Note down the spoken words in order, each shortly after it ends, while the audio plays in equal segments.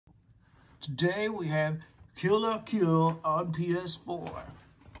Today we have Kill la Kill on PS4.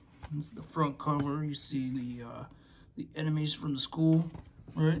 This is the front cover. You see the enemies from the school,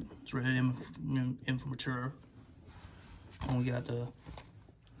 right? It's rated M for mature. And we got the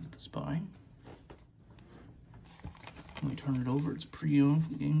spine. When we turn it over, it's pre-owned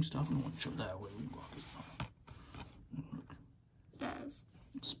from GameStop. We don't want to show that way. We walk it says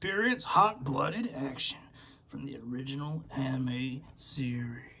experience hot-blooded action from the original anime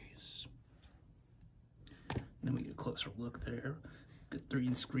series. Then we get a closer look there. Get 3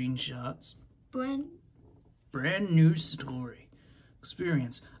 screenshots. Brand new story.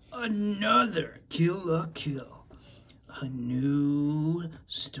 Experience another Kill la Kill. A new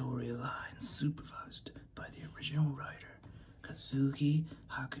storyline supervised by the original writer, Kazuki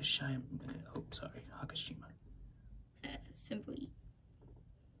Hakashima. Hakashima.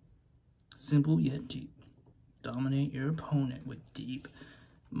 Simple yet deep. Dominate your opponent with deep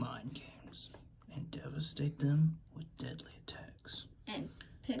mind games and devastate them with deadly attacks. And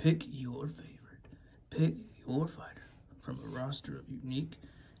pick your favorite. Pick your fighter from a roster of unique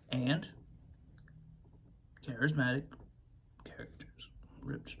and charismatic characters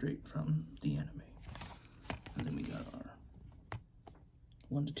ripped straight from the anime. And then we got our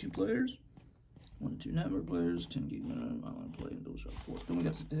 1 to 2 players, 1 to 2 network players, 10 gig minimum. I want to play in DualShock 4. Then we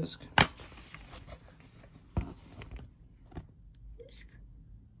got the disc.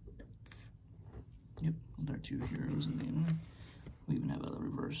 Yep, with our 2 heroes in the anime. We even have a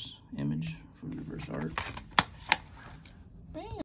reverse image for reverse art. Bam!